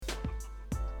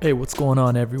Hey, what's going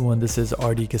on, everyone? This is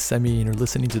Adhre and you're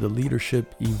listening to the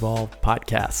Leadership Evolve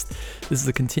podcast. This is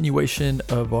a continuation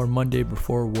of our Monday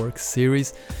Before Work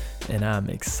series, and I'm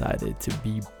excited to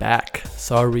be back.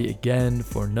 Sorry again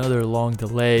for another long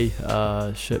delay.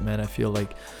 I feel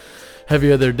like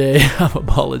every other day I'm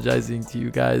apologizing to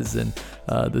you guys, and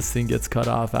this thing gets cut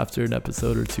off after an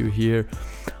episode or two here.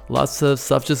 Lots of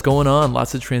stuff just going on,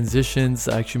 lots of transitions.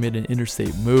 I actually made an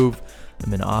interstate move.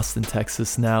 I'm in Austin,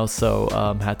 Texas now, so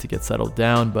had to get settled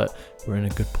down, but we're in a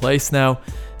good place now.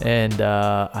 And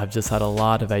I've just had a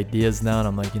lot of ideas now, and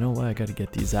I'm like, you know what, I got to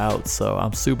get these out. So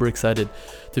I'm super excited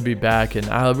to be back, and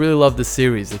I really love this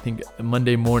series. I think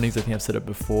Monday mornings, I think I've said it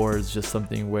before, is just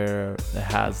something where it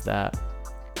has that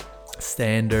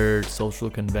standard social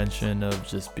convention of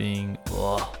just being,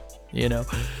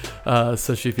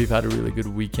 especially if you've had a really good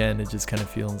weekend, it just kind of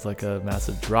feels like a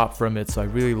massive drop from it. So I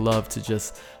really love to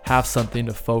just have something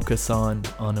to focus on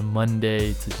a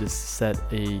Monday, to just set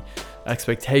a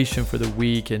expectation for the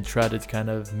week and try to kind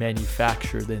of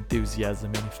manufacture the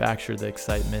enthusiasm, manufacture the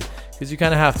excitement, because you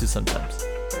kind of have to sometimes.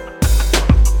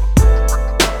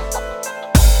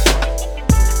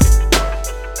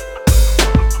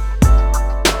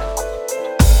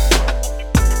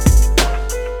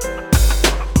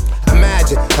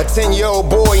 A 10-year-old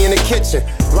boy in the kitchen,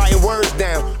 writing words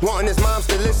down, wanting his moms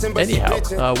to listen. But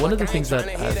anyhow, one of the things that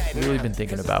I've really been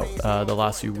thinking about the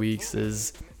last few weeks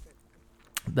is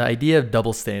the idea of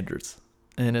double standards.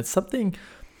 And it's something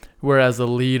where, as a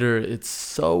leader, it's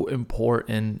so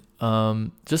important,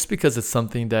 just because it's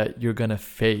something that you're going to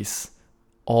face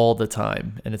all the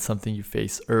time. And it's something you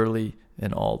face early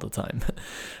and all the time.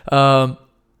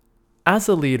 As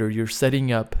a leader, you're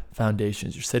setting up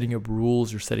foundations, you're setting up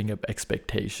rules, you're setting up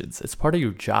expectations. It's part of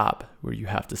your job where you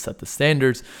have to set the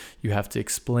standards. You have to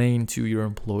explain to your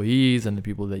employees and the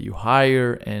people that you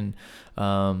hire and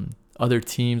other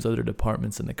teams, other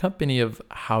departments in the company of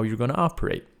how you're going to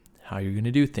operate, how you're going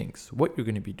to do things, what you're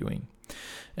going to be doing,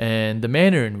 and the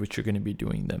manner in which you're going to be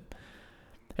doing them.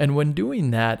 And when doing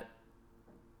that,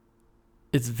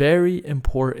 it's very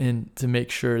important to make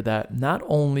sure that not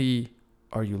only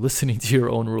are you listening to your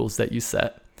own rules that you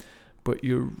set, but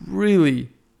you're really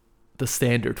the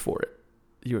standard for it.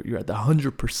 You're at the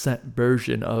 100%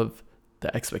 version of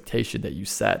the expectation that you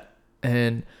set.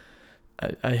 And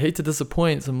I hate to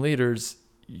disappoint some leaders,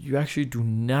 you actually do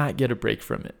not get a break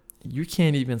from it. You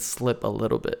can't even slip a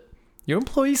little bit. Your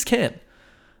employees can.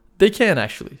 They can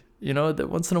actually. That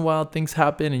once in a while things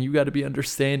happen and you got to be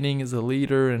understanding as a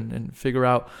leader and figure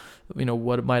out,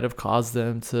 what might have caused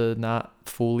them to not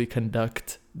fully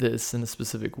conduct this in a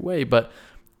specific way. But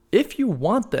if you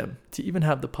want them to even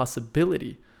have the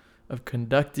possibility of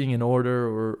conducting an order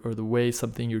or the way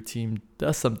your team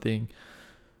does something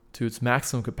to its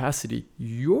maximum capacity,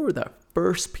 you're that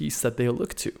first piece that they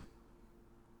look to.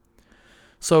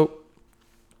 So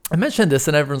I mentioned this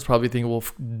and everyone's probably thinking, well,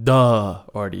 duh,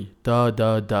 Artie,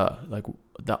 duh. Like,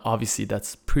 obviously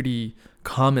that's pretty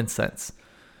common sense.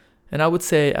 And I would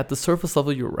say at the surface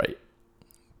level, you're right.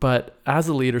 But as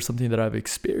a leader, something that I've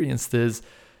experienced is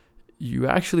you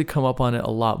actually come up on it a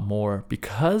lot more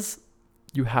because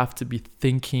you have to be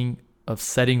thinking of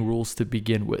setting rules to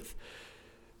begin with.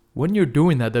 When you're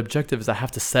doing that, the objective is I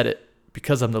have to set it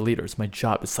because I'm the leader. It's my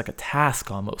job. It's like a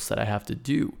task almost that I have to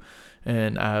do.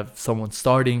 And I have someone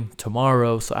starting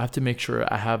tomorrow, so I have to make sure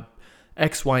I have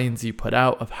X, Y, and Z put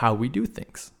out of how we do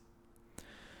things.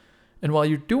 And while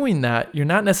you're doing that, you're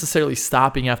not necessarily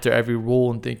stopping after every rule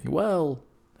and thinking, well,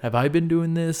 have I been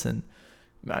doing this? And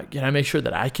can I make sure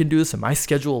that I can do this? And my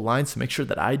schedule aligns to make sure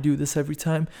that I do this every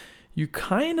time? You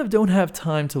kind of don't have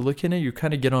time to look in it. You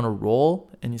kind of get on a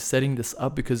roll and you're setting this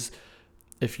up because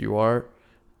if you are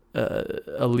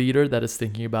a leader that is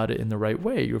thinking about it in the right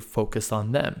way, you're focused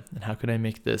on them. And how can I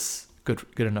make this good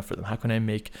enough for them? How can I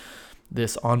make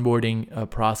this onboarding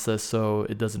process so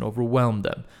it doesn't overwhelm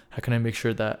them? How can I make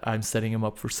sure that I'm setting them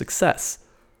up for success?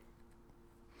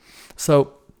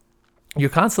 So you're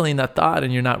constantly in that thought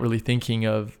and you're not really thinking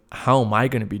of how am I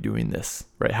going to be doing this,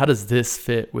 right? How does this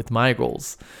fit with my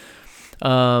goals?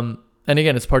 And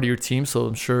again, it's part of your team, so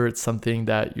I'm sure it's something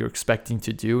that you're expecting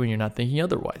to do and you're not thinking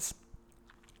otherwise.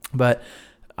 But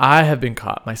I have been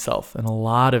caught myself in a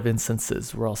lot of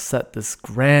instances where I'll set this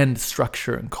grand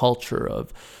structure and culture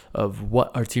of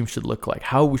what our team should look like,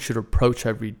 how we should approach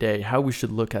every day, how we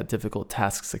should look at difficult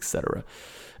tasks, etc.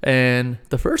 And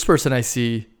the first person I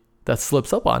see that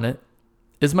slips up on it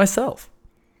is myself.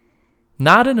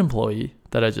 Not an employee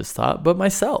that I just taught, but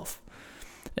myself.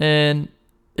 And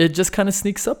it just kind of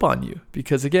sneaks up on you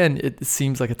because, again, it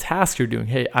seems like a task you're doing.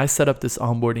 Hey, I set up this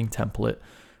onboarding template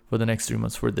for the next 3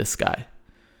 months for this guy.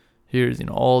 Here's,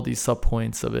 all these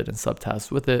subpoints of it and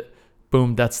subtasks with it.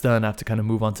 Boom, that's done. I have to kind of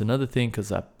move on to another thing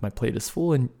because my plate is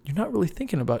full, and you're not really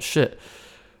thinking about shit.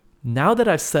 Now that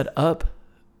I've set up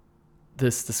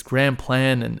this grand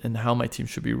plan and how my team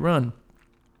should be run,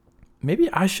 maybe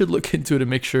I should look into it and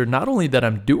make sure not only that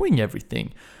I'm doing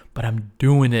everything, but I'm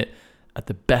doing it at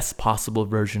the best possible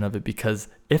version of it. Because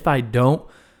if I don't,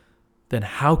 then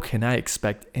how can I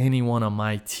expect anyone on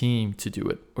my team to do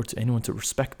it or to anyone to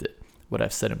respect it, what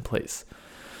I've set in place?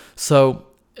 So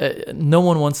no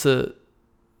one wants to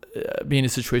be in a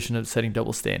situation of setting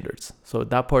double standards. So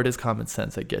that part is common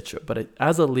sense. I get you. But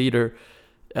as a leader,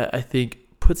 I think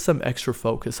put some extra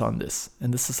focus on this.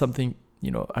 And this is something,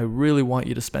 I really want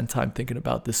you to spend time thinking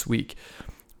about this week.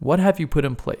 What have you put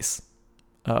in place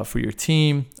for your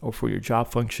team or for your job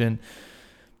function?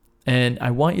 And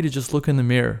I want you to just look in the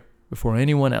mirror before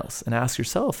anyone else and ask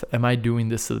yourself, am I doing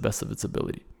this to the best of its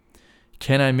ability?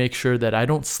 Can I make sure that I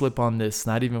don't slip on this,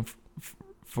 not even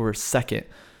for a second,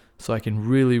 so I can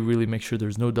really, really make sure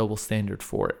there's no double standard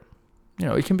for it?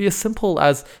 It can be as simple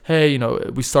as, hey,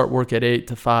 we start work at 8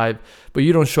 to 5, but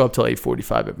you don't show up till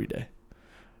 8:45 every day.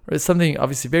 Right? It's something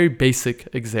obviously very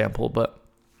basic example, but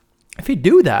if you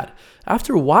do that,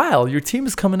 after a while, your team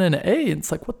is coming in at 8, and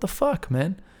it's like, what the fuck,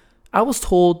 man? I was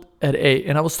told at 8,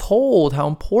 and I was told how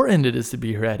important it is to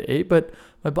be here at 8, but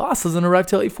my boss doesn't arrive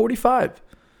till 8:45.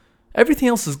 Everything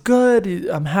else is good.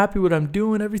 I'm happy with what I'm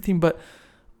doing, everything, but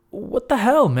what the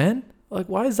hell, man? Like,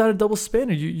 why is that a double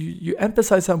standard? You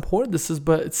emphasize how important this is,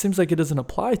 but it seems like it doesn't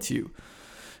apply to you.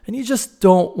 And you just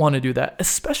don't want to do that,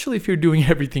 especially if you're doing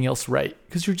everything else right,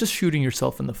 because you're just shooting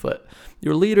yourself in the foot.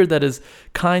 You're a leader that is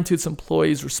kind to its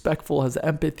employees, respectful, has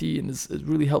empathy, and is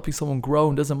really helping someone grow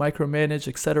and doesn't micromanage,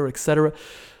 etc., etc.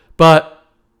 But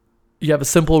you have a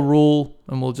simple rule,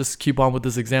 and we'll just keep on with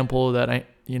this example that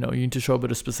you need to show up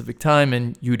at a specific time,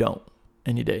 and you don't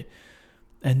any day.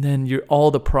 And then all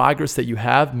the progress that you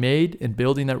have made in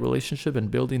building that relationship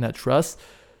and building that trust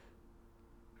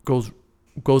goes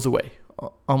away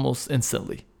almost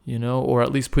instantly, or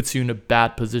at least puts you in a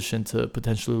bad position to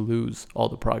potentially lose all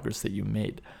the progress that you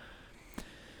made.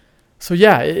 So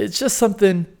yeah, it's just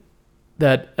something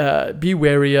that be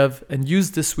wary of and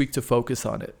use this week to focus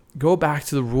on it. Go back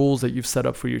to the rules that you've set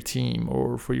up for your team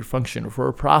or for your function or for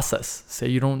a process. Say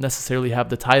you don't necessarily have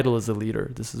the title as a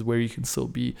leader. This is where you can still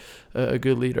be a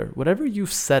good leader. Whatever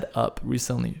you've set up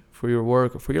recently for your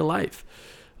work or for your life,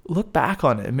 look back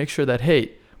on it and make sure that,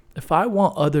 hey, if I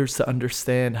want others to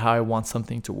understand how I want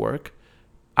something to work,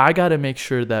 I got to make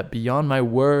sure that beyond my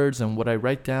words and what I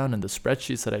write down and the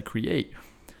spreadsheets that I create,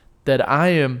 that I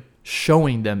am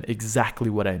showing them exactly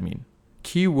what I mean.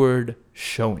 Keyword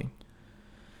showing.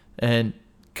 And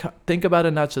think about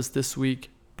it not just this week,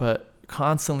 but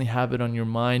constantly have it on your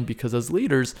mind, because as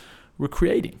leaders, we're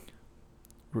creating.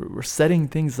 We're setting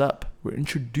things up. We're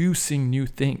introducing new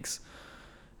things.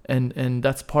 And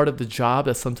that's part of the job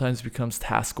that sometimes becomes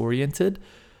task-oriented.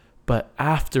 But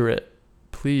after it,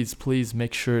 please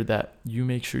make sure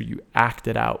you act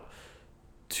it out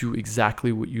to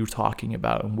exactly what you're talking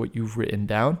about and what you've written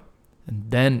down.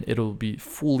 And then it'll be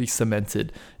fully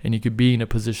cemented, and you could be in a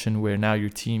position where now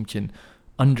your team can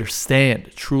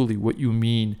understand truly what you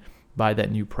mean by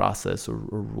that new process or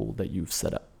rule that you've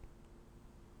set up.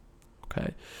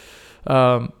 Okay.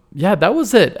 Yeah, that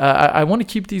was it. I want to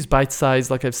keep these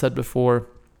bite-sized, like I've said before.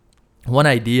 One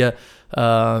idea,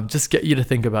 just get you to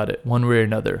think about it one way or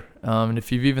another. And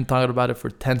if you've even thought about it for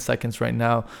 10 seconds right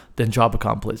now, then job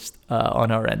accomplished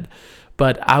on our end.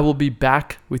 But I will be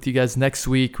back with you guys next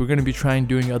week. We're going to be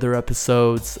doing other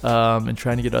episodes and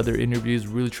trying to get other interviews,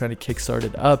 really trying to kickstart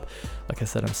it up. Like I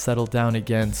said, I'm settled down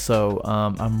again, so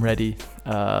I'm ready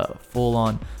full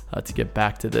on to get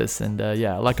back to this. And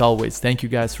yeah, like always, thank you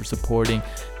guys for supporting.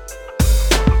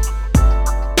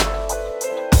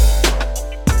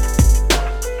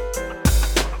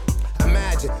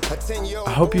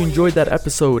 I hope you enjoyed that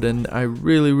episode, and I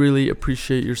really, really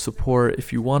appreciate your support.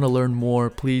 If you want to learn more,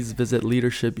 please visit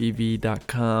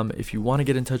leadershipev.com. If you want to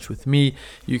get in touch with me,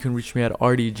 you can reach me at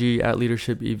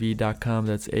rdg@leadershipev.com.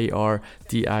 That's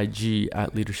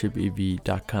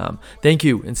ARDIG@leadershipev.com. Thank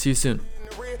you, and see you soon.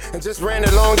 And just ran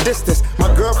a long distance.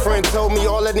 My girlfriend told me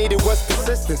all I needed was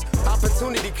persistence.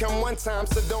 Opportunity come one time,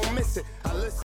 so don't miss it.